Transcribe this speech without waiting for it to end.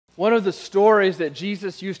One of the stories that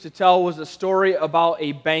Jesus used to tell was a story about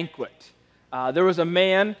a banquet. There was a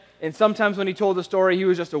man, and sometimes when he told the story, he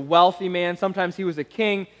was just a wealthy man. Sometimes he was a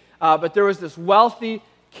king. But there was this wealthy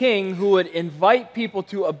king who would invite people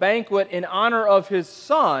to a banquet in honor of his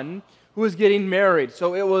son who was getting married.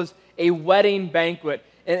 So it was a wedding banquet.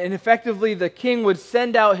 And effectively, the king would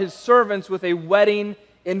send out his servants with a wedding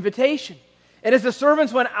invitation. And as the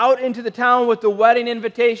servants went out into the town with the wedding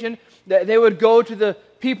invitation, they would go to the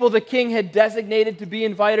people the king had designated to be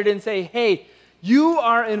invited and say, "Hey, you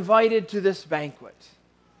are invited to this banquet."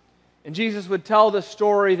 And Jesus would tell the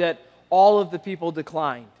story that all of the people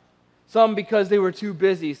declined. Some because they were too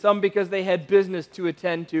busy, some because they had business to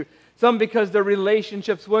attend to, some because their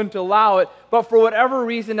relationships wouldn't allow it. But for whatever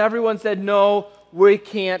reason, everyone said, "No, we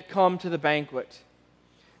can't come to the banquet."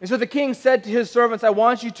 And so the king said to his servants, "I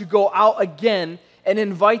want you to go out again and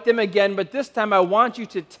invite them again, but this time I want you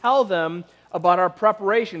to tell them about our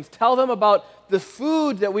preparations. Tell them about the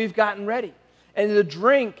food that we've gotten ready, and the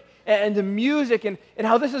drink, and the music, and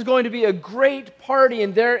how this is going to be a great party,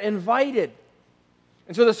 and they're invited."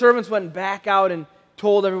 And so the servants went back out and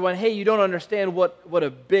told everyone, "Hey, you don't understand what a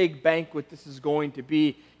big banquet this is going to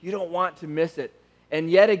be. You don't want to miss it." And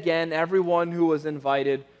yet again, everyone who was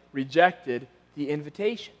invited rejected the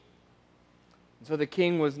invitation. And so the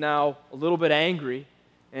king was now a little bit angry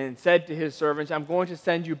and said to his servants, "I'm going to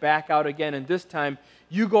send you back out again, and this time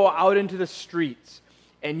you go out into the streets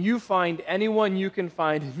and you find anyone you can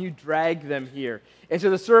find and you drag them here." And so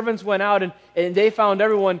the servants went out and they found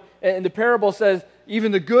everyone, and the parable says,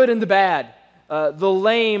 even the good and the bad, the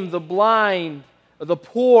lame, the blind, the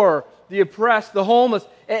poor, the oppressed, the homeless,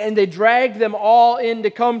 and they dragged them all in to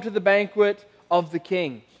come to the banquet of the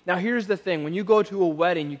king. Now here's the thing, when you go to a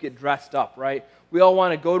wedding, you get dressed up, right? We all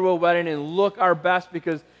want to go to a wedding and look our best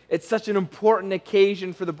because it's such an important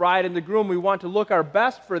occasion for the bride and the groom. We want to look our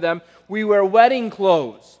best for them. We wear wedding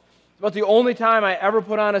clothes. It's about the only time I ever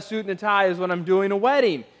put on a suit and a tie is when I'm doing a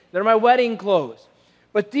wedding. They're my wedding clothes.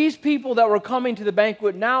 But these people that were coming to the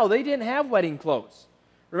banquet now, they didn't have wedding clothes.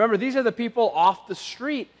 Remember, these are the people off the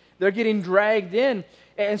street. They're getting dragged in.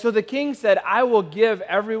 And so the king said, "I will give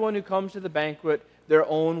everyone who comes to the banquet their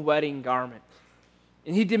own wedding garment."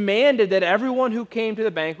 And he demanded that everyone who came to the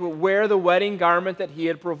banquet wear the wedding garment that he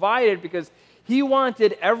had provided because he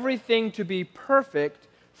wanted everything to be perfect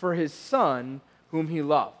for his son whom he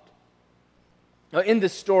loved. Now in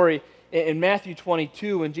this story, in Matthew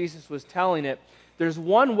 22, when Jesus was telling it, there's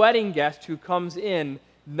one wedding guest who comes in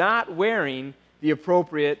not wearing the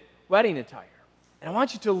appropriate wedding attire. And I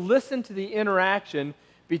want you to listen to the interaction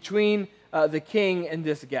between the king and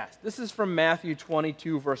this guest. This is from Matthew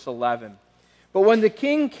 22, verse 11. "But when the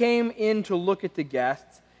king came in to look at the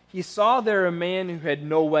guests, he saw there a man who had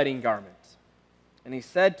no wedding garment. And he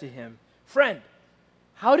said to him, 'Friend,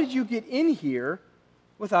 how did you get in here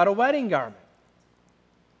without a wedding garment?'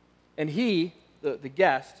 And he," the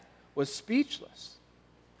guest, "was speechless.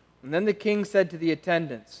 And then the king said to the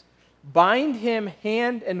attendants, 'Bind him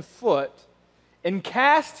hand and foot and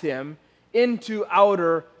cast him into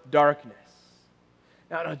outer darkness.'"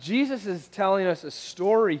 Now, Jesus is telling us a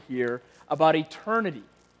story here about eternity.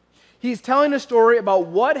 He's telling a story about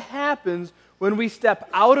what happens when we step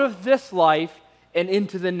out of this life and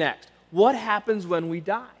into the next. What happens when we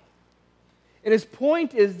die? And his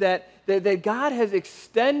point is that God has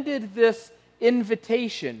extended this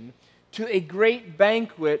invitation to a great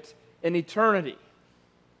banquet in eternity.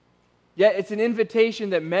 Yet it's an invitation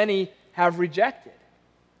that many have rejected.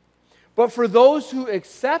 But for those who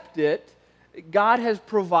accept it, God has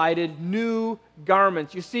provided new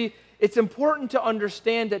garments. You see, it's important to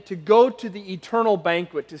understand that to go to the eternal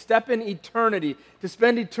banquet, to step in eternity, to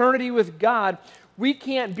spend eternity with God, we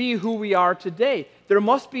can't be who we are today. There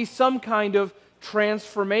must be some kind of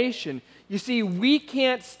transformation. You see, we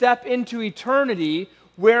can't step into eternity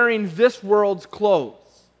wearing this world's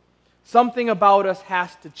clothes. Something about us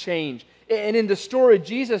has to change. And in the story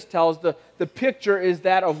Jesus tells, the picture is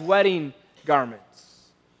that of wedding garments.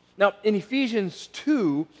 Now, in Ephesians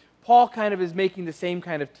 2, Paul kind of is making the same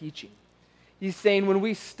kind of teaching. He's saying when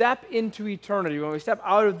we step into eternity, when we step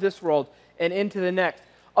out of this world and into the next,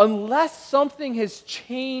 unless something has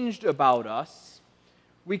changed about us,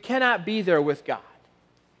 we cannot be there with God.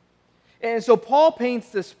 And so Paul paints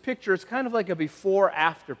this picture. It's kind of like a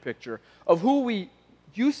before-after picture of who we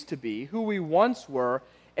used to be, who we once were,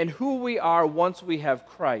 and who we are once we have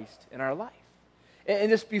Christ in our life.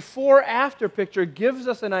 And this before-after picture gives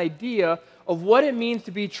us an idea of what it means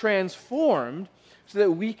to be transformed so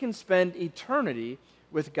that we can spend eternity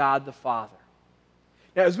with God the Father.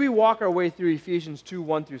 Now, as we walk our way through Ephesians 2,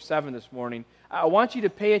 1 through 7 this morning, I want you to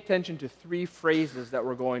pay attention to three phrases that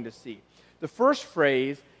we're going to see. The first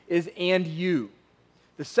phrase is, and you.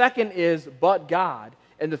 The second is, but God.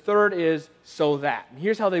 And the third is, so that. And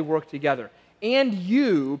here's how they work together. And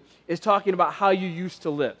you is talking about how you used to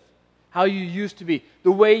live, how you used to be,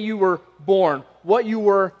 the way you were born, what you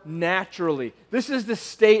were naturally. This is the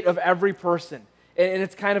state of every person, and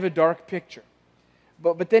it's kind of a dark picture.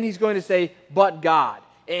 But then he's going to say, but God.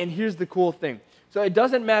 And here's the cool thing. So it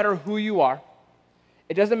doesn't matter who you are.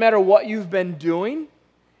 It doesn't matter what you've been doing.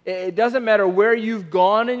 It doesn't matter where you've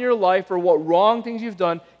gone in your life or what wrong things you've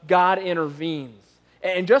done. God intervenes.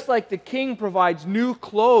 And just like the king provides new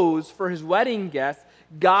clothes for his wedding guests,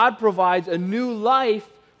 God provides a new life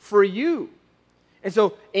for you. And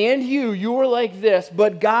so, and you were like this,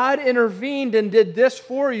 but God intervened and did this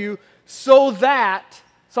for you so that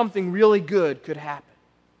something really good could happen.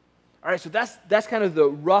 All right, so that's kind of the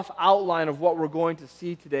rough outline of what we're going to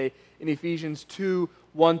see today in Ephesians 2,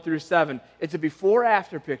 1 through 7. It's a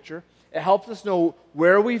before-after picture. It helps us know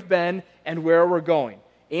where we've been and where we're going.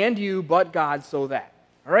 And you, but God, so that.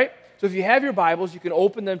 All right? So if you have your Bibles, you can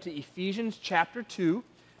open them to Ephesians chapter 2.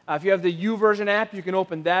 If you have the YouVersion app, you can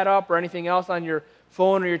open that up, or anything else on your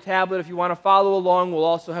phone or your tablet. If you want to follow along, we'll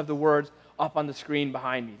also have the words up on the screen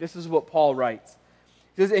behind me. This is what Paul writes.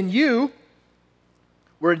 He says, and you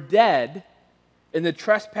were dead in the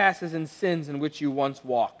trespasses and sins in which you once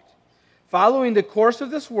walked, following the course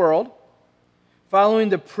of this world, following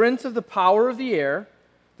the prince of the power of the air,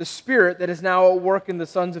 the spirit that is now at work in the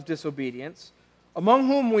sons of disobedience, among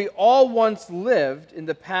whom we all once lived in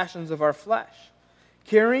the passions of our flesh,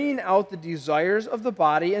 carrying out the desires of the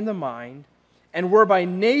body and the mind, and were by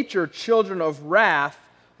nature children of wrath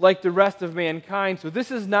like the rest of mankind. So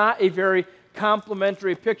this is not a very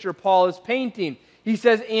complimentary picture Paul is painting. He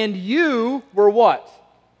says, and you were what?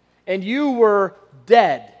 And you were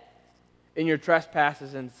dead in your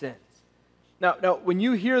trespasses and sins. Now, when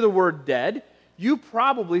you hear the word dead, you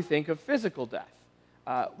probably think of physical death.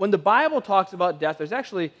 When the Bible talks about death, there's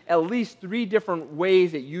actually at least three different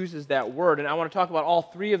ways it uses that word, and I want to talk about all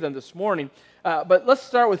three of them this morning. But let's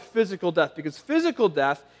start with physical death, because physical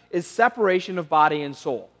death is separation of body and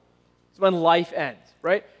soul. It's when life ends,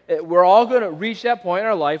 right? We're all going to reach that point in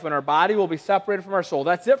our life when our body will be separated from our soul.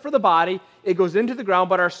 That's it for the body. It goes into the ground,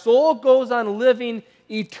 but our soul goes on living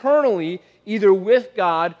eternally, either with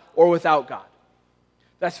God or without God.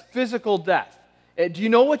 That's physical death. Do you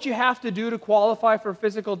know what you have to do to qualify for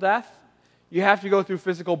physical death? You have to go through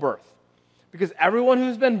physical birth. Because everyone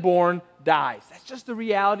who's been born dies. That's just the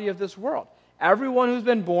reality of this world. Everyone who's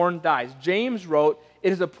been born dies. James wrote,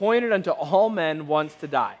 it is appointed unto all men once to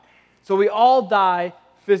die. So we all die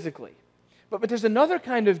physically. But there's another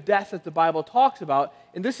kind of death that the Bible talks about,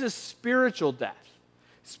 and this is spiritual death.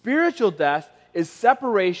 Spiritual death is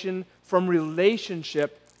separation from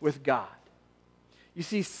relationship with God. You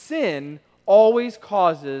see, sin always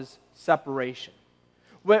causes separation.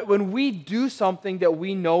 When we do something that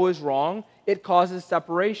we know is wrong, it causes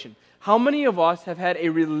separation. How many of us have had a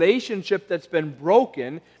relationship that's been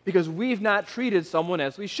broken because we've not treated someone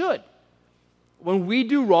as we should? When we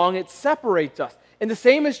do wrong, it separates us. And the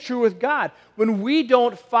same is true with God. When we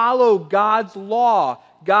don't follow God's law,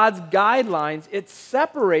 God's guidelines, it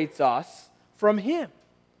separates us from Him.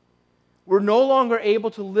 We're no longer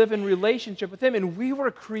able to live in relationship with Him, and we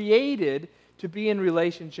were created to be in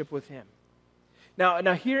relationship with Him.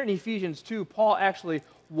 Now here in Ephesians 2, Paul actually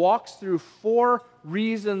walks through 4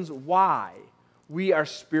 reasons why we are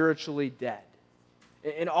spiritually dead.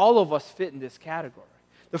 And all of us fit in this category.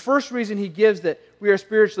 The first reason he gives that we are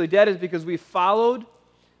spiritually dead is because we followed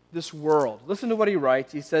this world. Listen to what he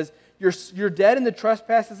writes. He says, you're dead in the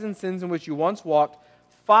trespasses and sins in which you once walked,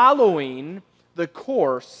 following the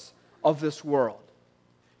course of this world.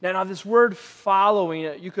 Now this word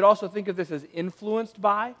following, you could also think of this as influenced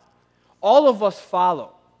by. All of us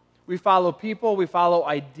follow. We follow people, we follow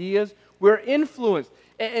ideas, we're influenced.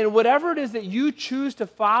 And whatever it is that you choose to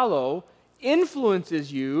follow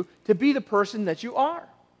influences you to be the person that you are.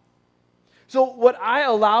 So what I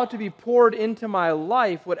allow to be poured into my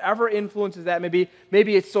life, whatever influences that may be,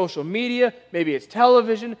 maybe it's social media, maybe it's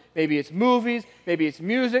television, maybe it's movies, maybe it's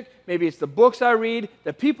music, maybe it's the books I read,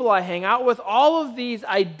 the people I hang out with, all of these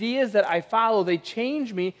ideas that I follow, they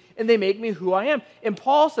change me and they make me who I am. And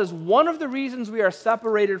Paul says one of the reasons we are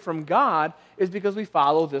separated from God is because we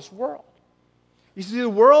follow this world. You see, the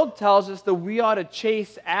world tells us that we ought to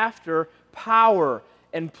chase after power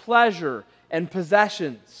and pleasure and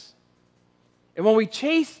possessions. And when we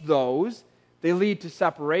chase those, they lead to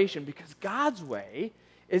separation, because God's way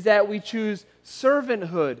is that we choose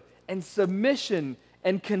servanthood and submission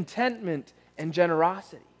and contentment and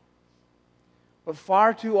generosity. But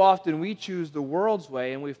far too often we choose the world's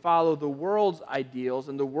way and we follow the world's ideals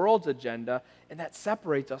and the world's agenda, and that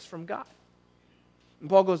separates us from God. And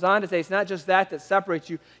Paul goes on to say it's not just that separates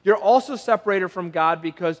you. You're also separated from God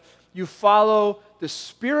because you follow the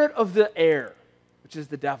spirit of the air, which is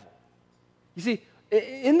the devil. You see,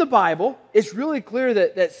 in the Bible, it's really clear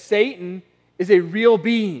that Satan is a real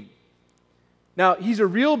being. Now, he's a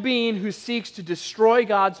real being who seeks to destroy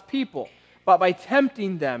God's people by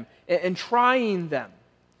tempting them and trying them.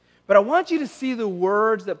 But I want you to see the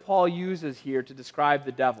words that Paul uses here to describe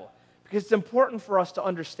the devil, because it's important for us to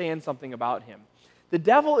understand something about him. The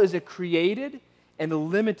devil is a created and a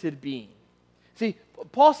limited being. See,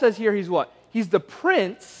 Paul says here he's what? He's the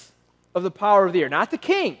prince of the power of the air, not the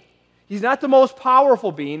king. He's not the most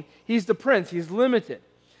powerful being. He's the prince. He's limited.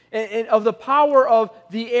 And of the power of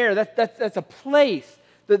the air, that's a place.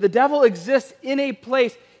 The devil exists in a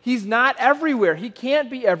place. He's not everywhere. He can't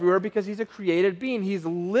be everywhere because he's a created being. He's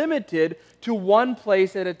limited to one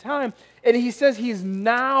place at a time. And he says he's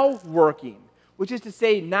now working, which is to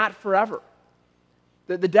say not forever.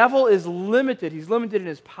 The devil is limited. He's limited in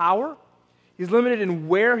his power. He's limited in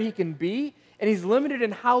where he can be. And he's limited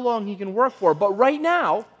in how long he can work for. But right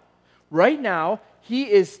now,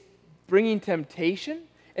 he is bringing temptation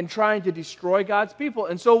and trying to destroy God's people.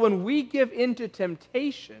 And so when we give into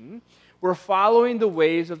temptation, we're following the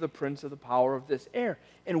ways of the prince of the power of this air.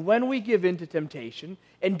 And when we give into temptation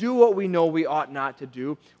and do what we know we ought not to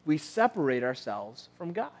do, we separate ourselves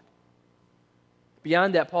from God.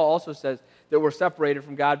 Beyond that, Paul also says that we're separated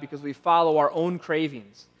from God because we follow our own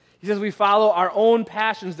cravings. He says we follow our own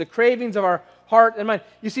passions, the cravings of our heart and mind.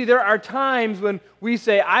 You see, there are times when we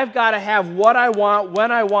say, I've got to have what I want,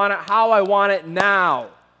 when I want it, how I want it now.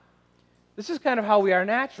 This is kind of how we are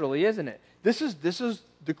naturally, isn't it? This is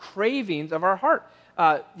the cravings of our heart.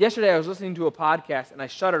 Yesterday I was listening to a podcast and I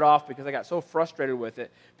shut it off because I got so frustrated with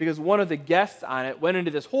it because one of the guests on it went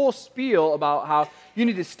into this whole spiel about how you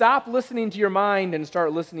need to stop listening to your mind and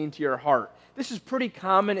start listening to your heart. This is pretty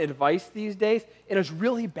common advice these days, and it's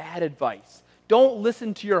really bad advice. Don't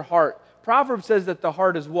listen to your heart. Proverbs says that the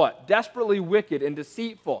heart is what? Desperately wicked and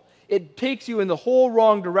deceitful. It takes you in the whole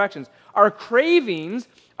wrong directions. Our cravings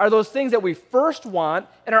are those things that we first want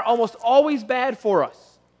and are almost always bad for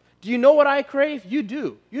us. Do you know what I crave? You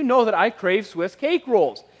do. You know that I crave Swiss cake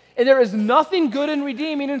rolls. And there is nothing good and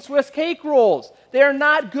redeeming in Swiss cake rolls. They are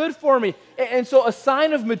not good for me. And so a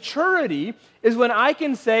sign of maturity is when I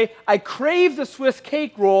can say, I crave the Swiss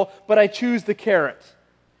cake roll, but I choose the carrot.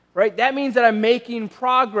 Right? That means that I'm making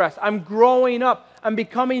progress. I'm growing up. I'm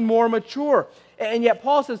becoming more mature. And yet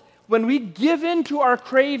Paul says, when we give in to our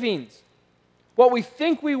cravings, what we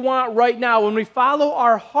think we want right now, when we follow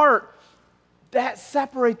our heart, that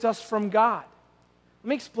separates us from God. Let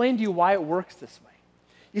me explain to you why it works this way.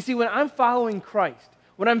 You see, when I'm following Christ,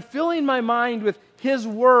 when I'm filling my mind with His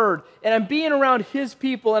Word, and I'm being around His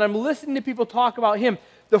people, and I'm listening to people talk about Him,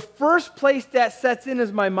 the first place that sets in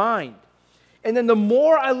is my mind. And then the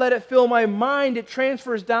more I let it fill my mind, it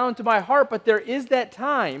transfers down to my heart. But there is that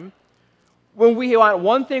time when we want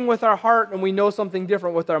one thing with our heart and we know something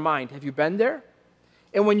different with our mind. Have you been there?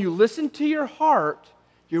 And when you listen to your heart,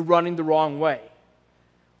 you're running the wrong way.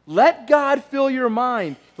 Let God fill your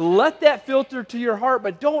mind. Let that filter to your heart,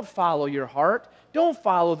 but don't follow your heart. Don't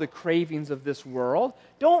follow the cravings of this world.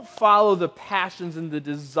 Don't follow the passions and the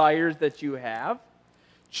desires that you have.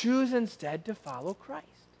 Choose instead to follow Christ.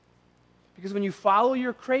 Because when you follow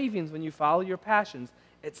your cravings, when you follow your passions,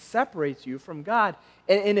 it separates you from God.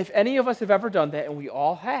 And if any of us have ever done that, and we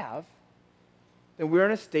all have, then we're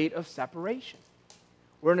in a state of separation.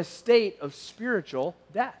 We're in a state of spiritual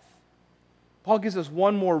death. Paul gives us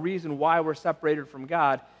one more reason why we're separated from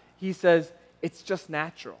God. He says, it's just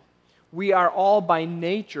natural. We are all by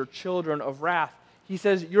nature children of wrath. He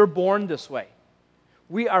says, you're born this way.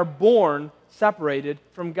 We are born separated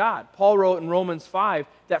from God. Paul wrote in Romans 5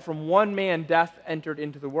 that from one man death entered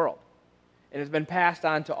into the world. And has been passed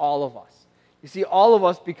on to all of us. You see, all of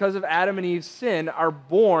us, because of Adam and Eve's sin, are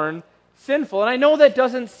born sinful. And I know that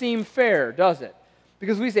doesn't seem fair, does it?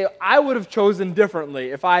 Because we say, I would have chosen differently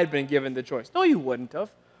if I had been given the choice. No, you wouldn't have.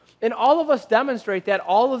 And all of us demonstrate that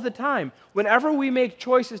all of the time. Whenever we make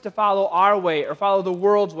choices to follow our way or follow the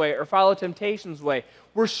world's way or follow temptation's way,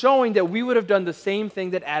 we're showing that we would have done the same thing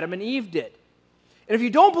that Adam and Eve did. And if you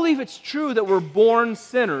don't believe it's true that we're born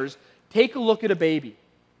sinners, take a look at a baby.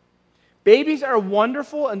 Babies are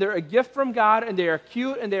wonderful and they're a gift from God and they are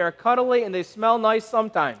cute and they are cuddly and they smell nice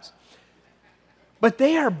sometimes. But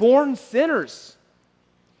they are born sinners.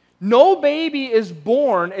 No baby is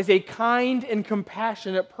born as a kind and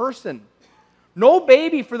compassionate person. No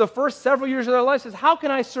baby for the first several years of their life says, how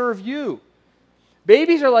can I serve you?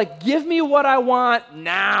 Babies are like, give me what I want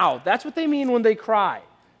now. That's what they mean when they cry.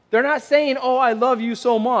 They're not saying, oh, I love you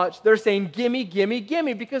so much. They're saying, gimme, gimme,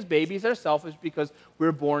 gimme, because babies are selfish because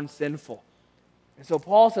we're born sinful. And so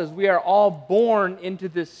Paul says we are all born into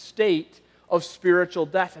this state of spiritual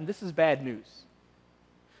death, and this is bad news.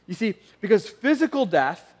 You see, because physical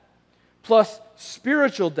death plus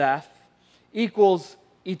spiritual death equals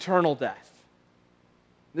eternal death.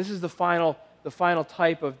 This is the final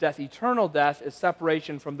type of death. Eternal death is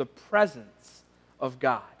separation from the presence of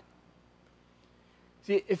God.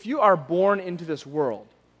 See, if you are born into this world,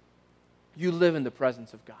 you live in the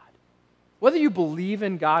presence of God. Whether you believe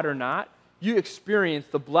in God or not, you experience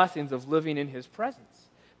the blessings of living in His presence.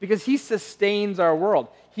 Because He sustains our world.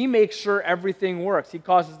 He makes sure everything works. He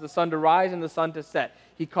causes the sun to rise and the sun to set.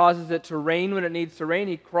 He causes it to rain when it needs to rain.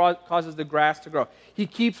 He causes the grass to grow. He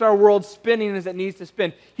keeps our world spinning as it needs to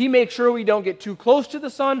spin. He makes sure we don't get too close to the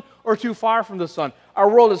sun or too far from the sun. Our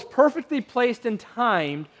world is perfectly placed and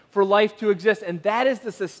timed for life to exist, and that is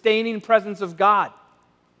the sustaining presence of God.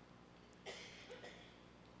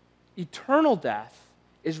 Eternal death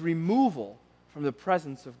is removal from the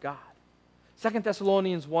presence of God. 2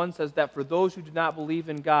 Thessalonians 1 says that for those who do not believe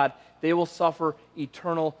in God, they will suffer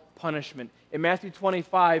eternal punishment. In Matthew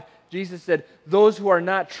 25, Jesus said, those who are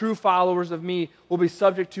not true followers of me will be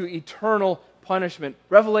subject to eternal punishment.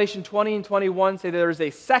 Revelation 20 and 21 say there is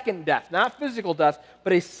a second death, not physical death,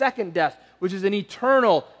 but a second death, which is an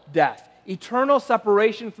eternal death, eternal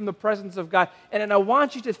separation from the presence of God. And I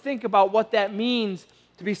want you to think about what that means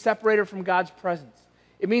to be separated from God's presence.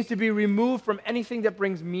 It means to be removed from anything that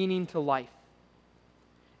brings meaning to life.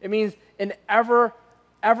 It means an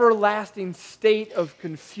everlasting state of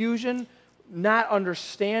confusion, not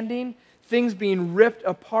understanding, things being ripped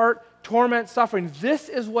apart, torment, suffering. This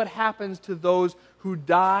is what happens to those who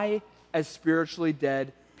die as spiritually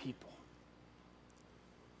dead people.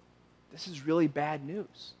 This is really bad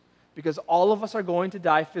news because all of us are going to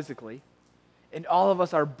die physically and all of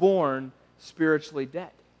us are born spiritually dead.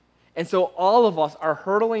 And so all of us are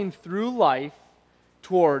hurtling through life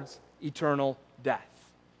towards eternal death.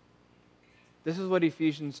 This is what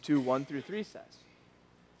Ephesians 2, 1 through 3 says.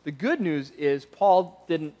 The good news is Paul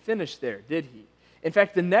didn't finish there, did he? In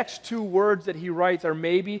fact, the next two words that he writes are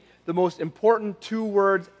maybe the most important two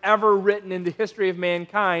words ever written in the history of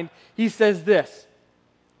mankind. He says this,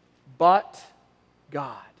 but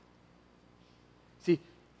God. See,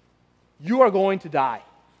 you are going to die.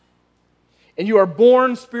 And you are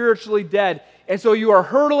born spiritually dead. And so you are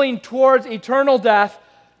hurtling towards eternal death,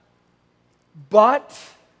 but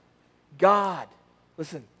God,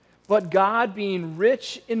 listen, but God being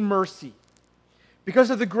rich in mercy,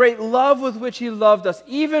 because of the great love with which He loved us,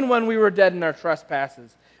 even when we were dead in our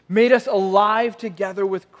trespasses, made us alive together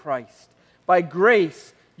with Christ. By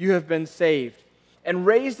grace you have been saved, and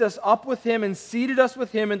raised us up with Him and seated us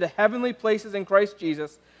with Him in the heavenly places in Christ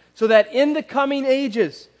Jesus, so that in the coming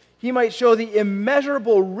ages He might show the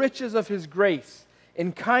immeasurable riches of His grace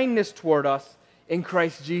and kindness toward us in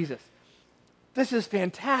Christ Jesus. This is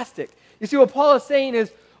fantastic. You see, what Paul is saying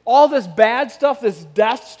is all this bad stuff, this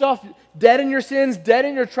death stuff, dead in your sins, dead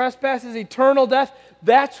in your trespasses, eternal death,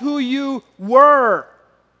 that's who you were.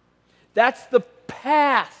 That's the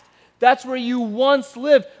past. That's where you once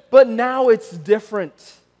lived. But now it's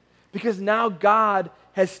different because now God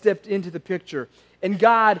has stepped into the picture. And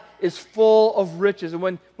God is full of riches.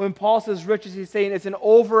 And when Paul says riches, he's saying it's an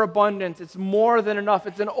overabundance. It's more than enough.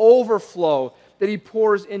 It's an overflow that He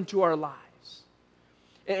pours into our lives.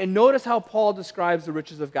 And notice how Paul describes the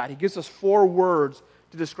riches of God. He gives us 4 words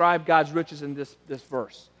to describe God's riches in this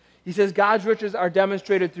verse. He says God's riches are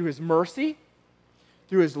demonstrated through His mercy,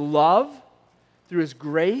 through His love, through His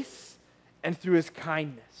grace, and through His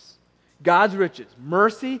kindness. God's riches,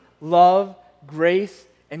 mercy, love, grace,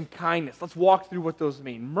 and kindness. Let's walk through what those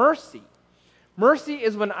mean. Mercy. Mercy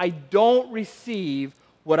is when I don't receive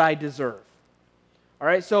what I deserve. All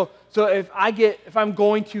right, so if I'm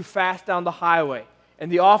going too fast down the highway,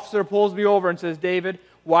 and the officer pulls me over and says, David,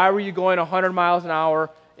 why were you going 100 miles an hour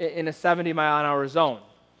in a 70-mile-an-hour zone?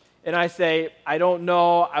 And I say, I don't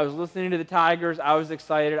know. I was listening to the Tigers. I was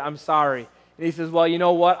excited. I'm sorry. And he says, well, you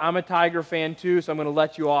know what? I'm a Tiger fan too, so I'm going to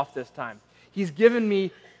let you off this time. He's given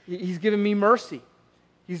me mercy.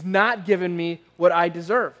 He's not given me what I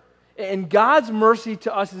deserve. And God's mercy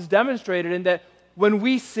to us is demonstrated in that when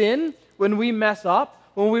we sin, when we mess up,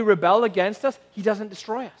 when we rebel against us, He doesn't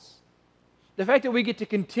destroy us. The fact that we get to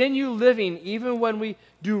continue living even when we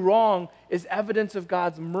do wrong is evidence of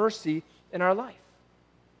God's mercy in our life.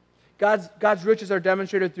 God's riches are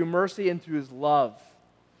demonstrated through mercy and through His love.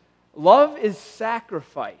 Love is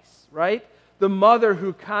sacrifice, right? The mother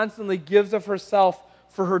who constantly gives of herself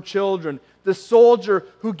for her children. The soldier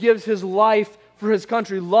who gives his life for his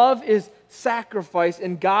country. Love is sacrifice,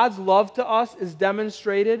 and God's love to us is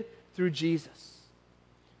demonstrated through Jesus,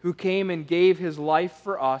 who came and gave his life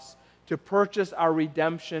for us to purchase our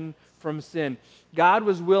redemption from sin. God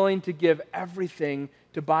was willing to give everything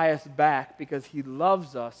to buy us back because he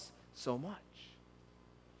loves us so much.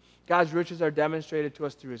 God's riches are demonstrated to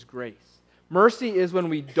us through his grace. Mercy is when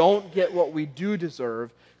we don't get what we do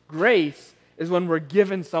deserve. Grace is when we're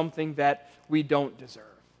given something that we don't deserve.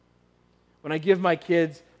 When I give my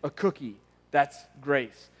kids a cookie, that's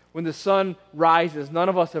grace. When the sun rises, none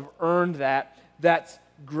of us have earned that. That's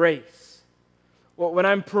grace. Well, when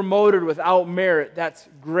I'm promoted without merit, that's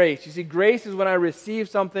grace. You see, grace is when I receive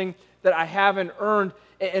something that I haven't earned.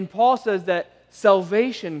 And Paul says that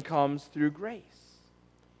salvation comes through grace.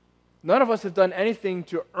 None of us have done anything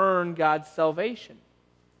to earn God's salvation.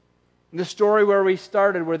 In the story where we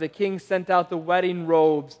started, where the king sent out the wedding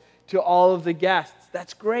robes to all of the guests,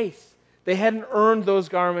 that's grace. They hadn't earned those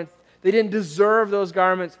garments. They didn't deserve those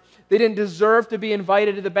garments. They didn't deserve to be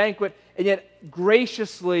invited to the banquet, and yet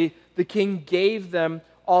graciously the king gave them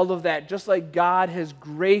all of that, just like God has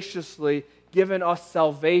graciously given us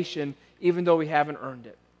salvation, even though we haven't earned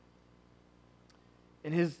it.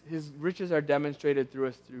 And his riches are demonstrated through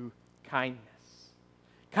us through kindness.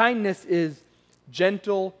 Kindness is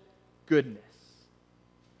gentle goodness.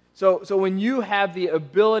 So when you have the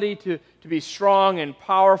ability to be strong and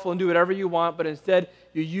powerful and do whatever you want, but instead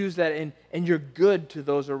you use that and you're good to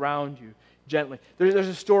those around you gently. There's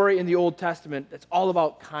a story in the Old Testament that's all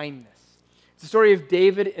about kindness. It's the story of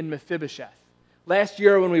David and Mephibosheth. Last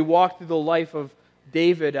year when we walked through the life of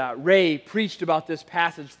David, Ray preached about this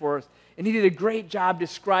passage for us, and he did a great job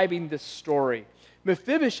describing this story.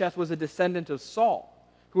 Mephibosheth was a descendant of Saul,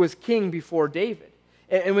 who was king before David.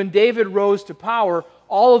 And when David rose to power,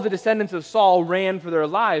 all of the descendants of Saul ran for their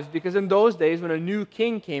lives, because in those days, when a new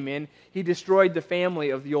king came in, he destroyed the family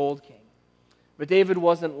of the old king. But David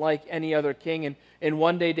wasn't like any other king, and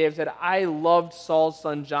one day David said, I loved Saul's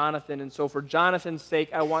son Jonathan, and so for Jonathan's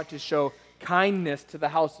sake, I want to show kindness to the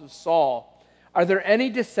house of Saul. Are there any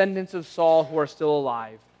descendants of Saul who are still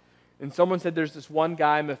alive? And someone said, there's this one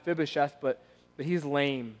guy, Mephibosheth, but he's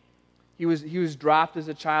lame. He was dropped as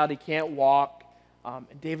a child. He can't walk.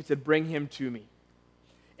 And David said, bring him to me.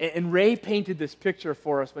 And Ray painted this picture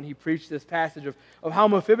for us when he preached this passage of how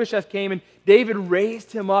Mephibosheth came and David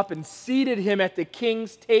raised him up and seated him at the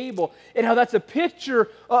king's table. And how that's a picture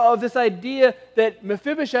of this idea that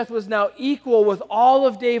Mephibosheth was now equal with all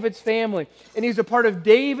of David's family. And he's a part of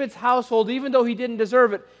David's household even though he didn't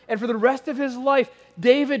deserve it. And for the rest of his life,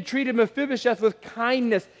 David treated Mephibosheth with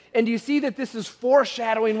kindness. And you see that this is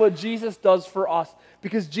foreshadowing what Jesus does for us.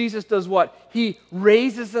 Because Jesus does what? He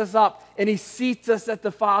raises us up and he seats us at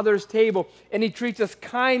the Father's table and he treats us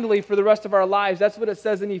kindly for the rest of our lives. That's what it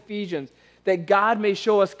says in Ephesians, that God may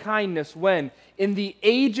show us kindness when? In the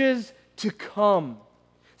ages to come.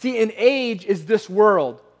 See, an age is this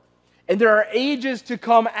world. And there are ages to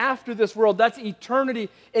come after this world. That's eternity.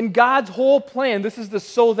 And God's whole plan, this is the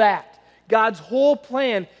so that. God's whole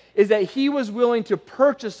plan is that he was willing to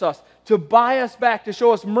purchase us, to buy us back, to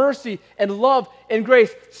show us mercy and love and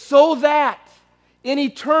grace, so that in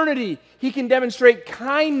eternity he can demonstrate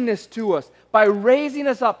kindness to us by raising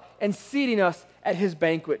us up and seating us at his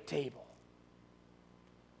banquet table.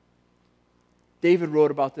 David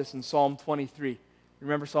wrote about this in Psalm 23.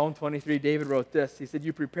 Remember Psalm 23? David wrote this. He said,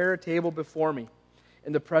 you prepare a table before me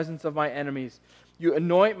in the presence of my enemies. You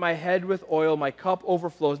anoint my head with oil, my cup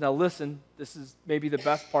overflows. Now listen, this is maybe the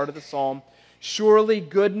best part of the psalm. Surely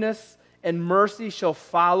goodness and mercy shall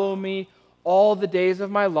follow me all the days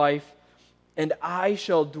of my life, and I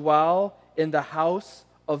shall dwell in the house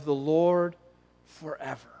of the Lord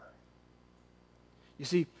forever. You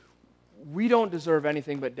see, we don't deserve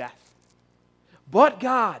anything but death. But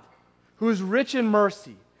God, who is rich in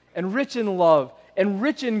mercy and rich in love and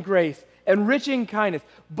rich in grace and rich in kindness,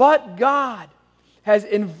 but God has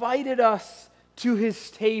invited us to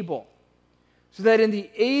his table so that in the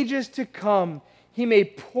ages to come, he may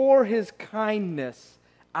pour his kindness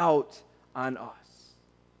out on us.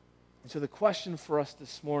 And so the question for us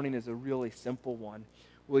this morning is a really simple one.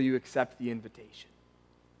 Will you accept the invitation?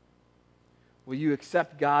 Will you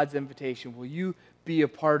accept God's invitation? Will you be a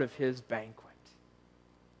part of his banquet?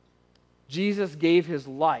 Jesus gave his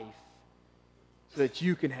life so that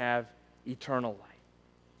you can have eternal life.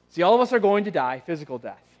 See, all of us are going to die, physical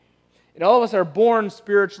death. And all of us are born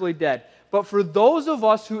spiritually dead. But for those of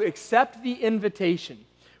us who accept the invitation,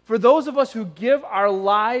 for those of us who give our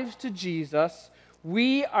lives to Jesus,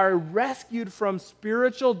 We are rescued from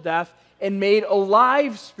spiritual death and made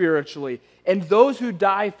alive spiritually. And those who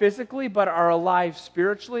die physically but are alive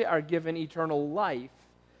spiritually are given eternal life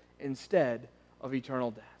instead of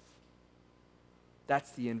eternal death.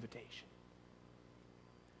 That's the invitation.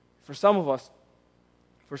 For some of us,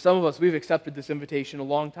 we've accepted this invitation a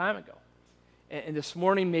long time ago. And this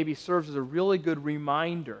morning maybe serves as a really good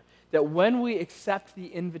reminder that when we accept the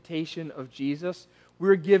invitation of Jesus,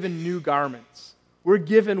 we're given new garments. We're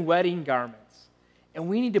given wedding garments. And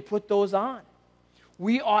we need to put those on.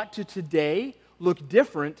 We ought to today look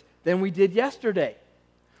different than we did yesterday.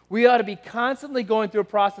 We ought to be constantly going through a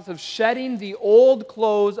process of shedding the old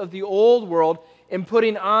clothes of the old world and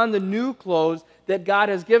putting on the new clothes that God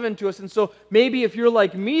has given to us. And so maybe if you're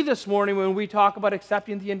like me this morning, when we talk about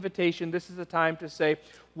accepting the invitation, this is a time to say,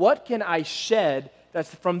 what can I shed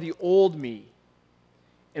that's from the old me?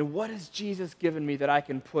 And what has Jesus given me that I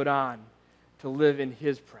can put on to live in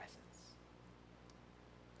His presence?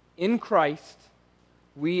 In Christ,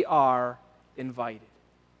 we are invited.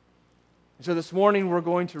 And so this morning, we're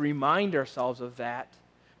going to remind ourselves of that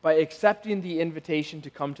by accepting the invitation to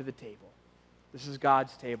come to the table. This is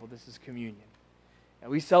God's table. This is communion. And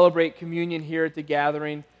we celebrate communion here at the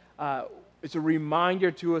gathering. It's a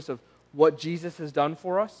reminder to us of what Jesus has done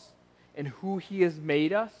for us and who He has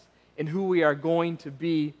made us and who we are going to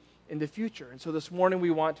be in the future. And so this morning we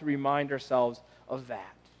want to remind ourselves of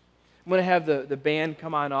that. I'm going to have the band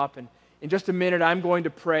come on up, and in just a minute I'm going to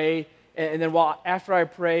pray, and then after I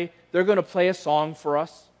pray, they're going to play a song for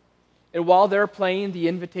us. And while they're playing, the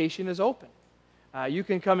invitation is open. You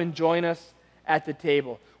can come and join us at the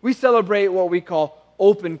table. We celebrate what we call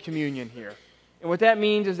open communion here. And what that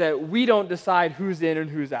means is that we don't decide who's in and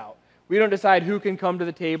who's out. We don't decide who can come to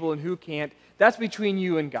the table and who can't. That's between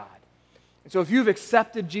you and God. And so if you've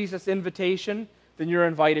accepted Jesus' invitation, then you're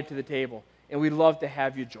invited to the table. And we'd love to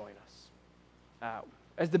have you join us.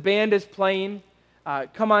 As the band is playing,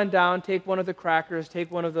 come on down, take one of the crackers, take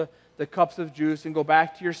one of the cups of juice, and go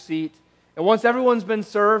back to your seat. And once everyone's been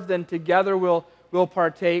served, then together we'll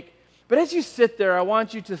partake. But as you sit there, I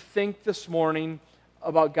want you to think this morning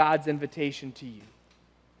about God's invitation to you.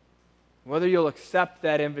 Whether you'll accept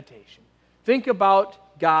that invitation. Think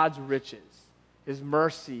about God's riches, His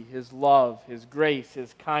mercy, His love, His grace,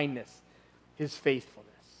 His kindness, His faithfulness.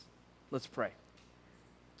 Let's pray.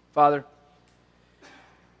 Father,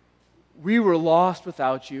 we were lost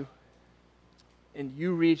without You, and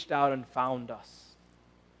You reached out and found us.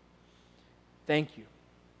 Thank You.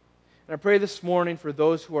 And I pray this morning for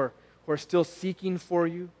those who are still seeking for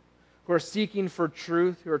You, who are seeking for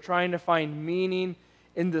truth, who are trying to find meaning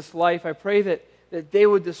in this life. I pray that they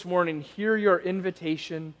would this morning hear Your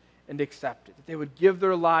invitation and accept it, that they would give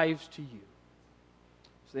their lives to You.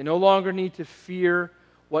 So they no longer need to fear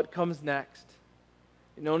what comes next.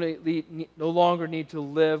 They no longer need to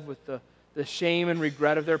live with the shame and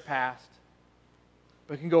regret of their past,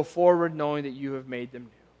 but can go forward knowing that You have made them new.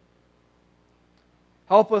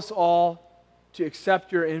 Help us all to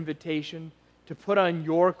accept Your invitation, to put on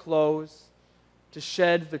Your clothes, to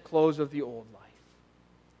shed the clothes of the old life.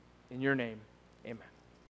 In Your name, amen.